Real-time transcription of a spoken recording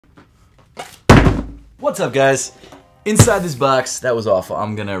What's up, guys? Inside this box, that was awful,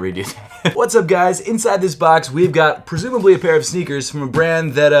 I'm gonna redo that. What's up, guys? Inside this box, we've got presumably a pair of sneakers from a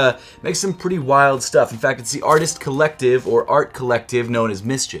brand that makes some pretty wild stuff. In fact, it's the artist collective, or art collective, known as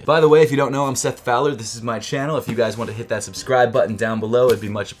MSCHF. By the way, if you don't know, I'm Seth Fowler. This is my channel. If you guys want to hit that subscribe button down below, it'd be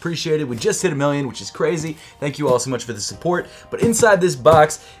much appreciated. We just hit 1 million, which is crazy. Thank you all so much for the support. But inside this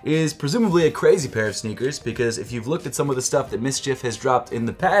box is presumably a crazy pair of sneakers, because if you've looked at some of the stuff that MSCHF has dropped in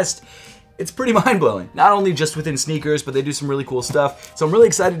the past, it's pretty mind-blowing. Not only just within sneakers, but they do some really cool stuff. So I'm really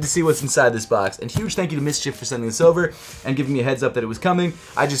excited to see what's inside this box. And huge thank you to MSCHF for sending this over and giving me a heads up that it was coming.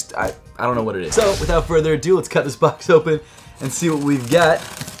 I don't know what it is. So without further ado, let's cut this box open and see what we've got.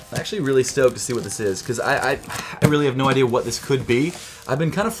 I'm actually really stoked to see what this is, because I really have no idea what this could be. I've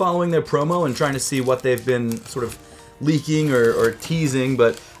been kind of following their promo and trying to see what they've been sort of leaking or teasing,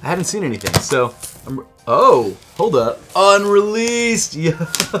 but I haven't seen anything. So oh, hold up. Unreleased!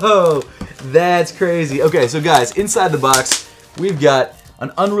 Yo, that's crazy. Okay, so guys, inside the box, we've got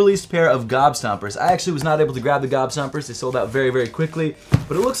an unreleased pair of Gobstompers. I actually was not able to grab the Gobstompers. They sold out very, very quickly.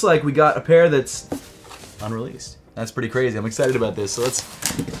 But it looks like we got a pair that's unreleased. That's pretty crazy. I'm excited about this. So let's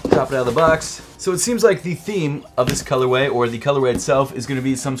drop it out of the box. So it seems like the theme of this colorway, or the colorway itself, is going to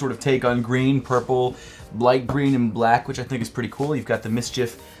be some sort of take on green, purple, light green, and black, which I think is pretty cool. You've got the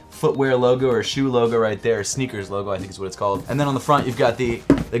MSCHF footwear logo, or shoe logo right there, sneakers logo I think is what it's called. And then on the front you've got the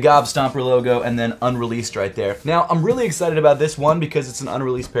Gobstomper logo, and then unreleased right there. Now I'm really excited about this one because it's an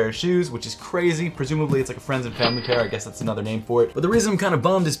unreleased pair of shoes, which is crazy. Presumably it's like a friends and family pair, I guess that's another name for it. But the reason I'm kind of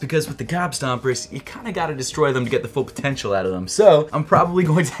bummed is because with the Gobstompers, you kind of got to destroy them to get the full potential out of them. So I'm probably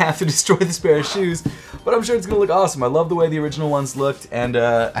going to have to destroy this pair of shoes, but I'm sure it's going to look awesome. I love the way the original ones looked, and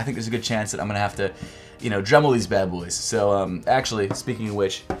I think there's a good chance that I'm going to have to, you know, Dremel these bad boys. So actually, speaking of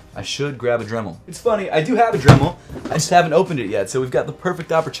which, I should grab a Dremel. It's funny, I do have a Dremel, I just haven't opened it yet, so we've got the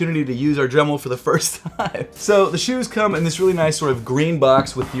perfect opportunity to use our Dremel for the first time. So the shoes come in this really nice sort of green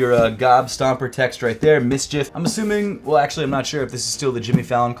box with your Gobstomper text right there, MSCHF. I'm assuming, well actually I'm not sure if this is still the Jimmy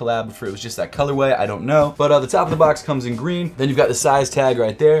Fallon collab, if it was just that colorway, I don't know. But the top of the box comes in green, then you've got the size tag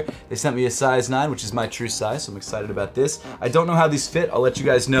right there. They sent me a size 9, which is my true size, so I'm excited about this. I don't know how these fit, I'll let you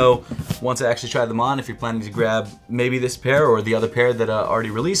guys know once I actually try them on, if you're planning to grab maybe this pair or the other pair that already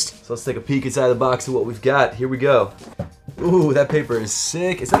released. So let's take a peek inside the box of what we've got. Here we go. Ooh, that paper is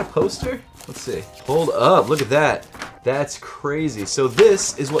sick. Is that a poster? Let's see. Hold up, look at that. That's crazy. So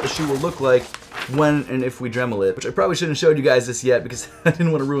this is what the shoe will look like when and if we Dremel it, which I probably shouldn't have showed you guys this yet because I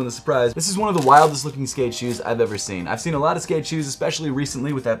didn't want to ruin the surprise. This is one of the wildest looking skate shoes I've ever seen. I've seen a lot of skate shoes, especially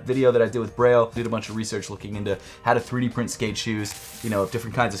recently with that video that I did with Braille. Did a bunch of research looking into how to 3D print skate shoes, you know,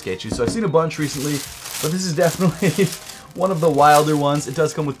 different kinds of skate shoes. So I've seen a bunch recently, but this is definitely one of the wilder ones. It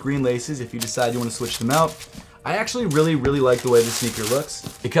does come with green laces if you decide you want to switch them out. I actually really like the way the sneaker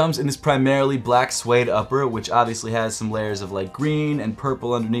looks. It comes in this primarily black suede upper, which obviously has some layers of like green and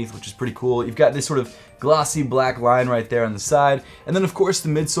purple underneath, which is pretty cool. You've got this sort of glossy black line right there on the side. And then of course the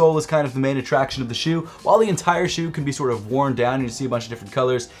midsole is kind of the main attraction of the shoe. While the entire shoe can be sort of worn down and you see a bunch of different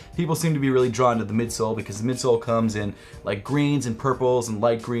colors, people seem to be really drawn to the midsole because the midsole comes in like greens and purples and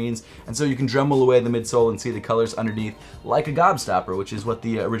light greens. And so you can Dremel away the midsole and see the colors underneath like a Gobstopper, which is what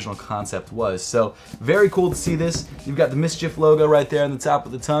the original concept was. So very cool to see this. You've got the MSCHF logo right there on the top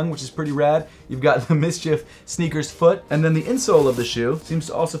of the tongue, which is pretty rad. You've got the MSCHF sneakers foot. And then the insole of the shoe seems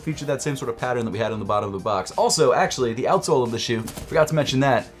to also feature that same sort of pattern that we had on the bottom of the box. Also, actually, the outsole of the shoe, forgot to mention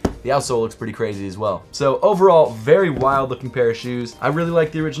that, the outsole looks pretty crazy as well. So overall, very wild looking pair of shoes. I really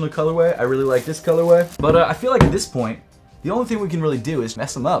like the original colorway. I really like this colorway. But I feel like at this point, the only thing we can really do is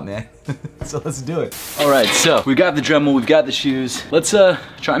mess them up, man. So let's do it. All right, so we've got the Dremel, we've got the shoes. Let's try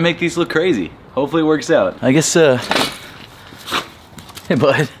and make these look crazy. Hopefully it works out. I guess, hey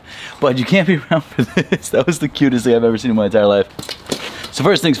bud, you can't be around for this. That was the cutest thing I've ever seen in my entire life. So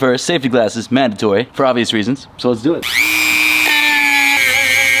first things first, safety glasses, mandatory, for obvious reasons. So let's do it.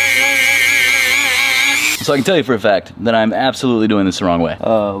 So I can tell you for a fact that I'm absolutely doing this the wrong way.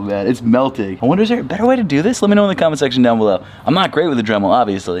 Oh man, it's melting. I wonder, is there a better way to do this? Let me know in the comment section down below. I'm not great with the Dremel,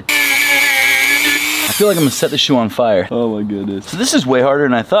 obviously. I feel like I'm gonna set the shoe on fire. Oh my goodness. So this is way harder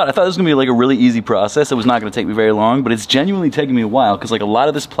than I thought. I thought this was gonna be like a really easy process. It was not gonna take me very long, but it's genuinely taking me a while because like a lot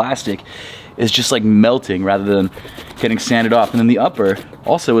of this plastic is just like melting rather than getting sanded off. And then the upper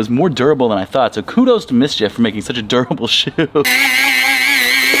also is more durable than I thought. So kudos to MSCHF for making such a durable shoe.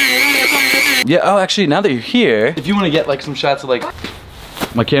 Yeah, oh actually, now that you're here, if you wanna get like some shots of like,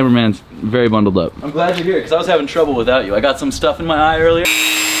 my cameraman's very bundled up. I'm glad you're here because I was having trouble without you. I got some stuff in my eye earlier.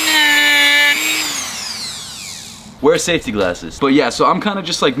 wear safety glasses. But yeah, so I'm kind of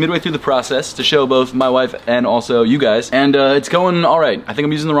just like midway through the process to show both my wife and also you guys. And it's going all right. I think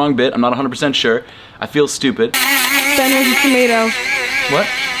I'm using the wrong bit. I'm not 100% sure. I feel stupid. Ben has a tomato. What?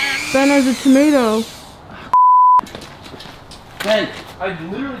 Ben has a tomato. Ben, I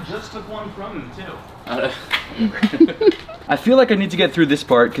literally just took one from him too. I feel like I need to get through this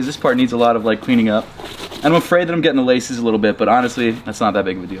part because this part needs a lot of like cleaning up. And I'm afraid that I'm getting the laces a little bit, but honestly, that's not that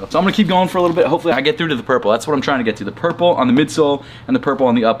big of a deal. So I'm gonna keep going for a little bit. Hopefully I get through to the purple. That's what I'm trying to get to. The purple on the midsole and the purple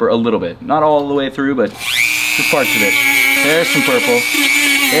on the upper a little bit. Not all the way through, but just parts of it. There's some purple.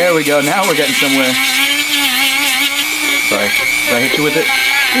 There we go. Now we're getting somewhere. Sorry. Did I hit you with it?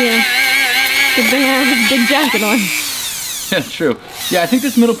 Yeah. Good thing I have this big jacket on. Yeah, true. Yeah, I think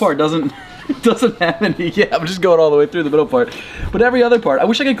this middle part doesn't have any. Yeah, I'm just going all the way through the middle part. But every other part, I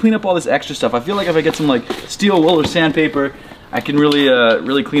wish I could clean up all this extra stuff. I feel like if I get some like steel wool or sandpaper, I can really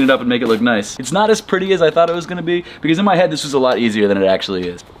really clean it up and make it look nice. It's not as pretty as I thought it was gonna be, because in my head this was a lot easier than it actually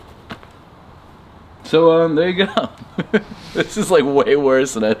is. So there you go. This is like way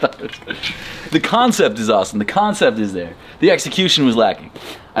worse than I thought it was. The concept is awesome. The concept is there. The execution was lacking.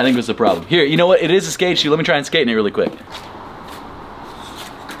 I think it was the problem. Here, you know what? It is a skate shoe. Let me try and skate in it really quick.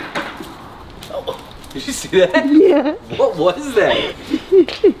 Did you see that? Yeah. What was that?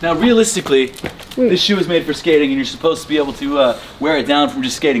 Now realistically, this shoe is made for skating and you're supposed to be able to wear it down from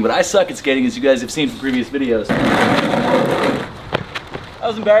just skating, but I suck at skating, as you guys have seen from previous videos. That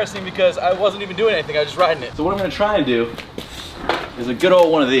was embarrassing because I wasn't even doing anything, I was just riding it. So what I'm gonna try and do is a good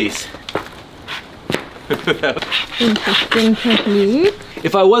old one of these. Interesting technique.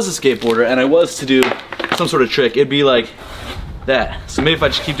 If I was a skateboarder and I was to do some sort of trick, it'd be like that. So maybe if I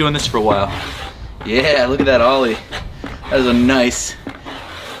just keep doing this for a while. Yeah, look at that ollie. That is a nice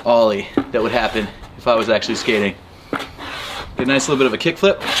ollie that would happen if I was actually skating. Get a nice little bit of a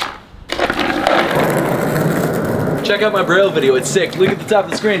kickflip. Check out my Braille video, it's sick. Look at the top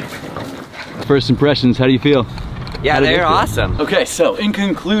of the screen. First impressions, how do you feel? Yeah, they're awesome. Okay, so in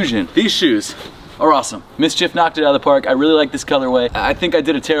conclusion, these shoes are awesome. MSCHF knocked it out of the park. I really like this colorway. I think I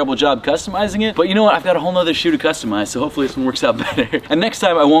did a terrible job customizing it, but you know what? I've got a whole nother shoe to customize, so hopefully this one works out better. And next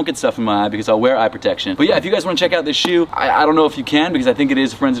time I won't get stuff in my eye because I'll wear eye protection. But yeah, if you guys want to check out this shoe, I don't know if you can, because I think it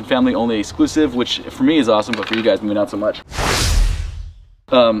is friends and family only exclusive, which for me is awesome, but for you guys maybe not so much.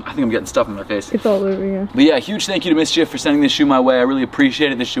 I think I'm getting stuff in my face. It's all over here. But yeah, huge thank you to MSCHF for sending this shoe my way. I really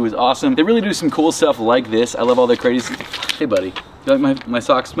appreciate it. This shoe is awesome. They really do some cool stuff like this. I love all their crazy. Hey buddy, you like my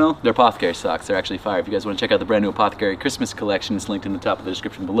socks smell? They're Apothecary socks. They're actually fire. If you guys want to check out the brand new Apothecary Christmas collection, it's linked in the top of the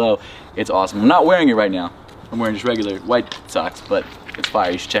description below. It's awesome. I'm not wearing it right now. I'm wearing just regular white socks, but it's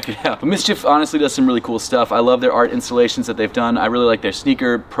fire, you should check it out. But MSCHF honestly does some really cool stuff. I love their art installations that they've done. I really like their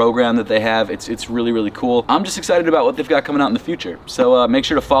sneaker program that they have. It's really, really cool. I'm just excited about what they've got coming out in the future. So make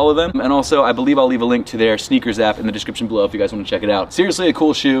sure to follow them. And also, I believe I'll leave a link to their sneakers app in the description below if you guys want to check it out. Seriously, a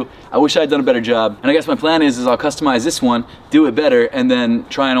cool shoe. I wish I had done a better job. And I guess my plan is I'll customize this one, do it better, and then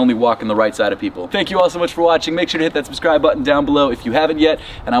try and only walk on the right side of people. Thank you all so much for watching. Make sure to hit that subscribe button down below if you haven't yet,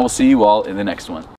 and I will see you all in the next one.